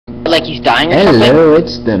like he's dying or something? Hello,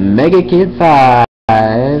 it's the Mega Kid 5,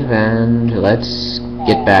 and let's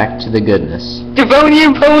get back to the goodness.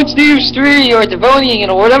 Devonian Poets News 3, or Devonian,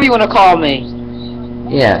 or whatever you want to call me.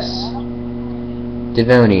 Yes.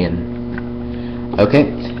 Devonian.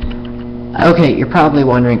 Okay. Okay, you're probably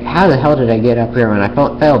wondering, how the hell did I get up here when I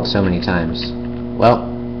failed so many times? Well,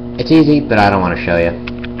 it's easy, but I don't want to show you.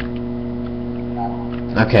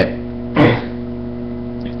 Okay.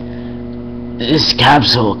 This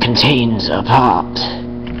capsule contains a pot,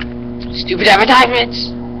 Stupid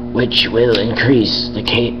advertisements! which will increase the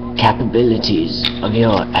capabilities of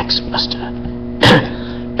your X-Buster.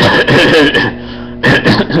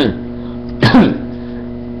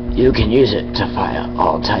 You can use it to fire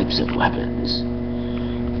all types of weapons.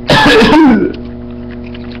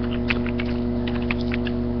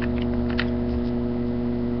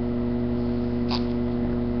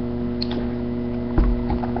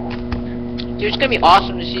 Dude, it's gonna be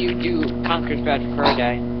awesome to see you do Conqueror's Bad Fur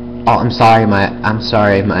Day. Oh, I'm sorry,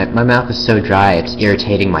 my mouth is so dry, it's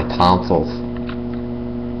irritating my tonsils.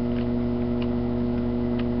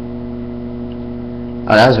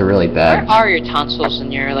 Oh, that was a really bad. Where are your tonsils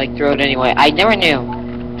in your throat anyway? I never knew.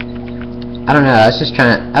 I don't know. I was just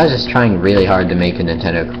trying really hard to make a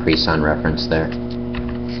Nintendo Capri Sun reference there.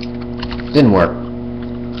 Didn't work.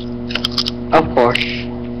 Of course.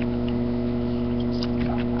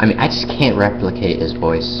 I mean, I just can't replicate his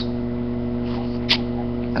voice.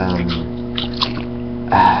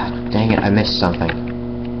 Dang it! I missed something.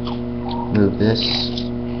 Move this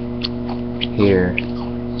here.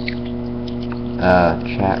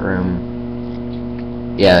 Chat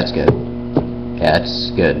room. Yeah, that's good. Yeah,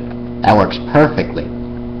 that's good. That works perfectly.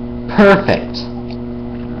 Perfect!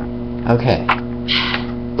 Okay.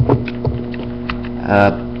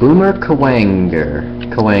 Boomer Kuwanger.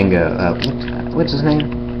 What's his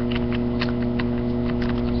name?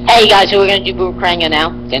 Hey guys, so we're gonna do Boomer Kuwanger now.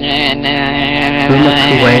 Boomer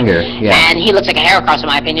Kuwanger, yeah. And he looks like a Heracross in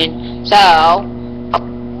my opinion. So,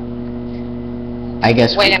 I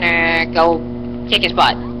guess we're gonna go kick his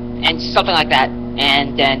butt. And something like that.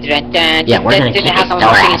 And yeah, we're gonna kick his door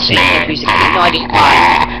ass, man.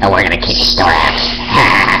 And we're gonna kick his door ass.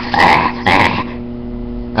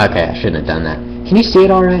 Okay, I shouldn't have done that. Can you see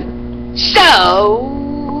it alright? So,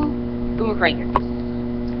 Boomer Kuwanger.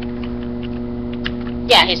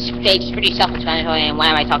 Yeah, his face is pretty self-explanatory, and why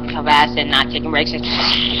am I talking so fast and not taking breaks?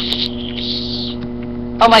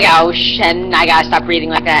 Oh my gosh, and I gotta stop breathing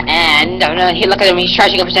like that, and he look at him, he's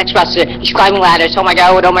charging up his X-Buster, he's climbing ladders, oh my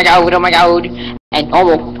god, oh my god, oh my god, and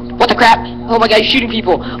oh, what the crap, oh my god, he's shooting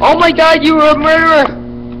people, oh my god, you were a murderer!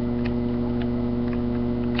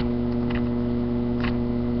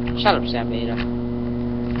 Shut up, Sam Beta.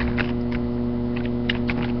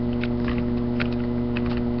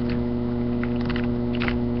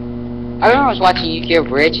 I remember I was watching Yu-Gi-Oh!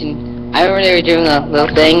 Bridge, and I remember they were doing a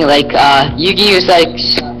little thing, Yu-Gi was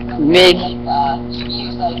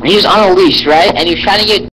he was on a leash, right? And he was trying to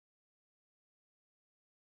get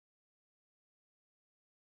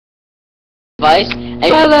advice, and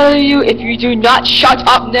I'll tell you if you do not shut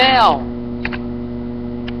up now!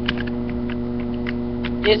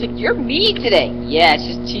 He's like, you're mean today! Yeah, it's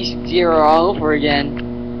just T0 all over again.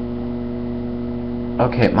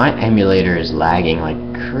 Okay, my emulator is lagging like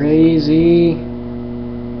crazy.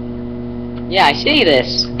 Yeah, I see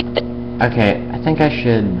this. Okay, I think I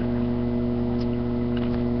should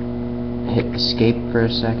hit escape for a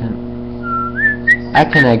second. I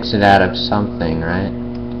can exit out of something, right?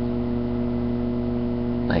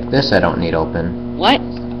 Like this I don't need open. What?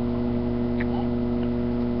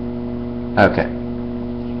 Okay.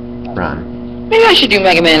 Run. Maybe I should do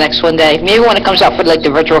MegaManx one day. Maybe when it comes out for the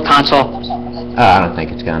virtual console. Oh, I don't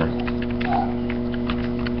think it's gonna.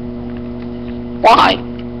 Why?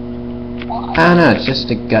 I don't know, it's just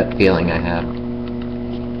a gut feeling I have.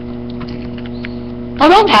 I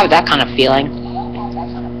don't have that kind of feeling.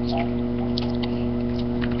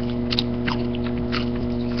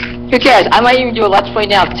 Who cares? I might even do a Let's Play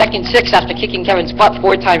now of Tekken 6 after kicking Kevin's butt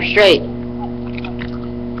 4 times straight.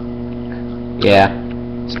 Yeah,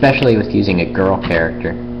 especially with using a girl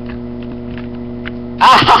character.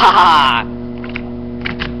 Ah ha ha ha!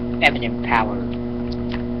 Feminine power.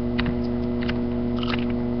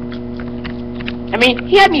 I mean,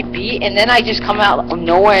 he had me beat, and then I just come out of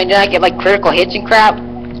nowhere, and then I get critical hits and crap.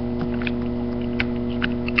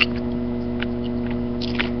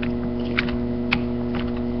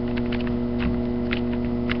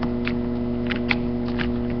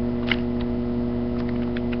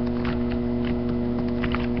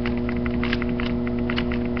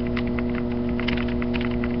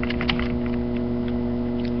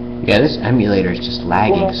 Yeah, this emulator is just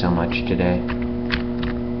lagging so much today.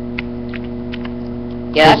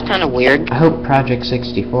 Yeah, that's kind of weird. I hope Project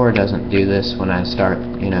 64 doesn't do this when I start,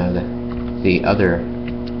 you know, the other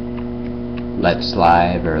Let's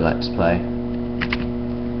Live or Let's Play.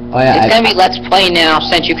 Oh yeah, it's gonna be Let's Play now,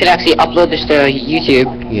 since you could actually upload this to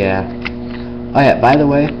YouTube. Yeah. Oh yeah, by the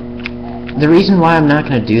way, the reason why I'm not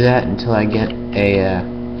gonna do that until I get a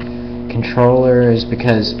controller is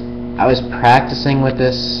because I was practicing with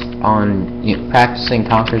this on, practicing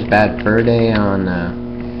Conker's Bad Fur Day on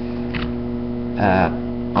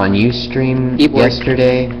Ustream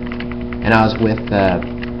yesterday, and I was with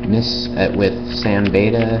with Sam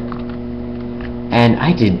Beta, and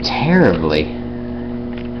I did terribly.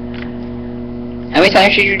 How many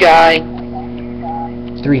times did you die?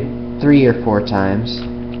 Three or four times.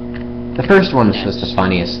 The first one was the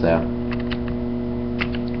funniest though.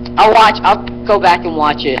 I'll go back and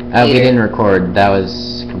watch it. We didn't record. That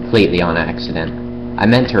was completely on accident. I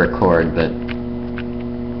meant to record, but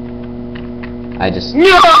I just...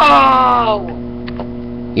 No!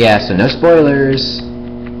 Yeah, so no spoilers.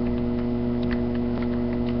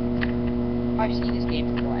 I've seen this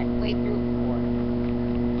game before. I played through it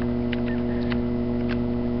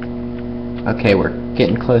before. Okay, we're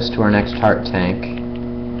getting close to our next heart tank.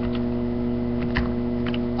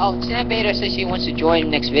 Oh, Sam Beta says he wants to join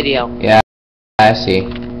next video. Yeah, I see.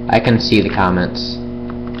 I can see the comments.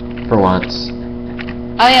 For once.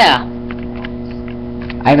 Oh yeah.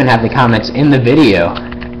 I even have the comments in the video.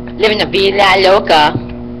 Living the Vida Loca.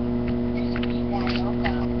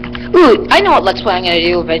 Ooh, I know what Let's Play I'm gonna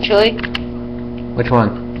do eventually. Which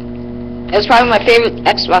one? It's probably my favorite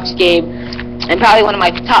Xbox game, and probably one of my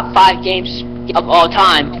top 5 games of all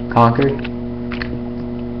time. Conquered?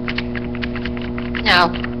 No.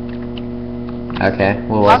 Okay,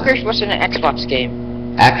 what was Conker's wasn't an Xbox game.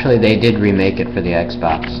 Actually, they did remake it for the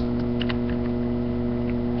Xbox.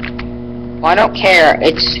 Well, I don't care.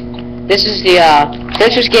 This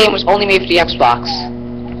game was only made for the Xbox.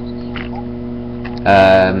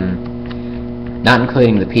 Not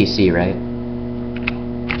including the PC, right?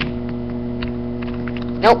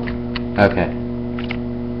 Nope. Okay.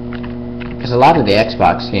 Because a lot of the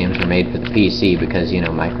Xbox games were made for the PC because, you know,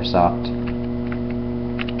 Microsoft.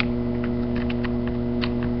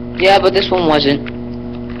 Yeah, but this one wasn't.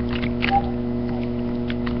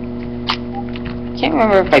 Can't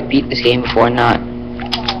remember if I beat this game before or not.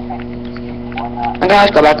 I'm gonna have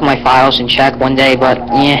to go back to my files and check one day, but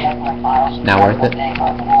yeah. Not worth it?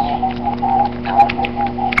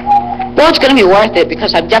 Well, it's gonna be worth it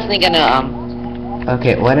because I'm definitely gonna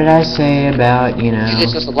Okay, what did I say about, you know...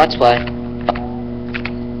 This is a Let's Play.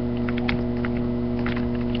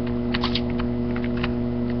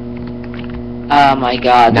 Oh my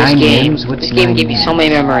god, this game gave me so many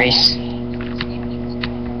memories.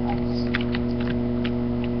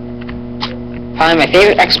 Probably my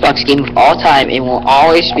favorite Xbox game of all time, and will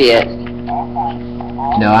always be it.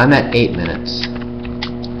 No, I'm at 8 minutes.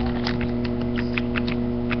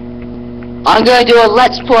 I'm gonna do a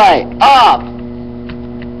Let's Play of...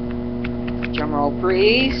 Drumroll,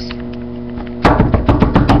 please.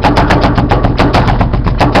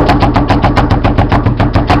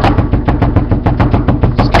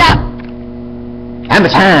 Stop! Hammer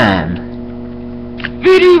time!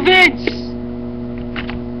 Video Vince!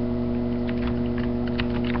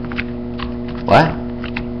 What?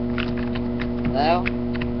 Hello?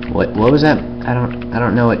 What was that? I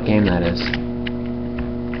don't know what game that is.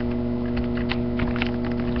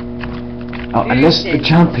 Oh, I missed the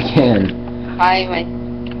jump again. Hi, my...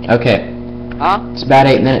 Okay. Huh? It's about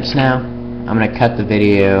 8 minutes now. I'm gonna cut the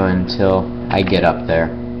video until I get up there.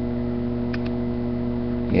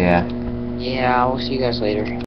 Yeah. Yeah, we'll see you guys later.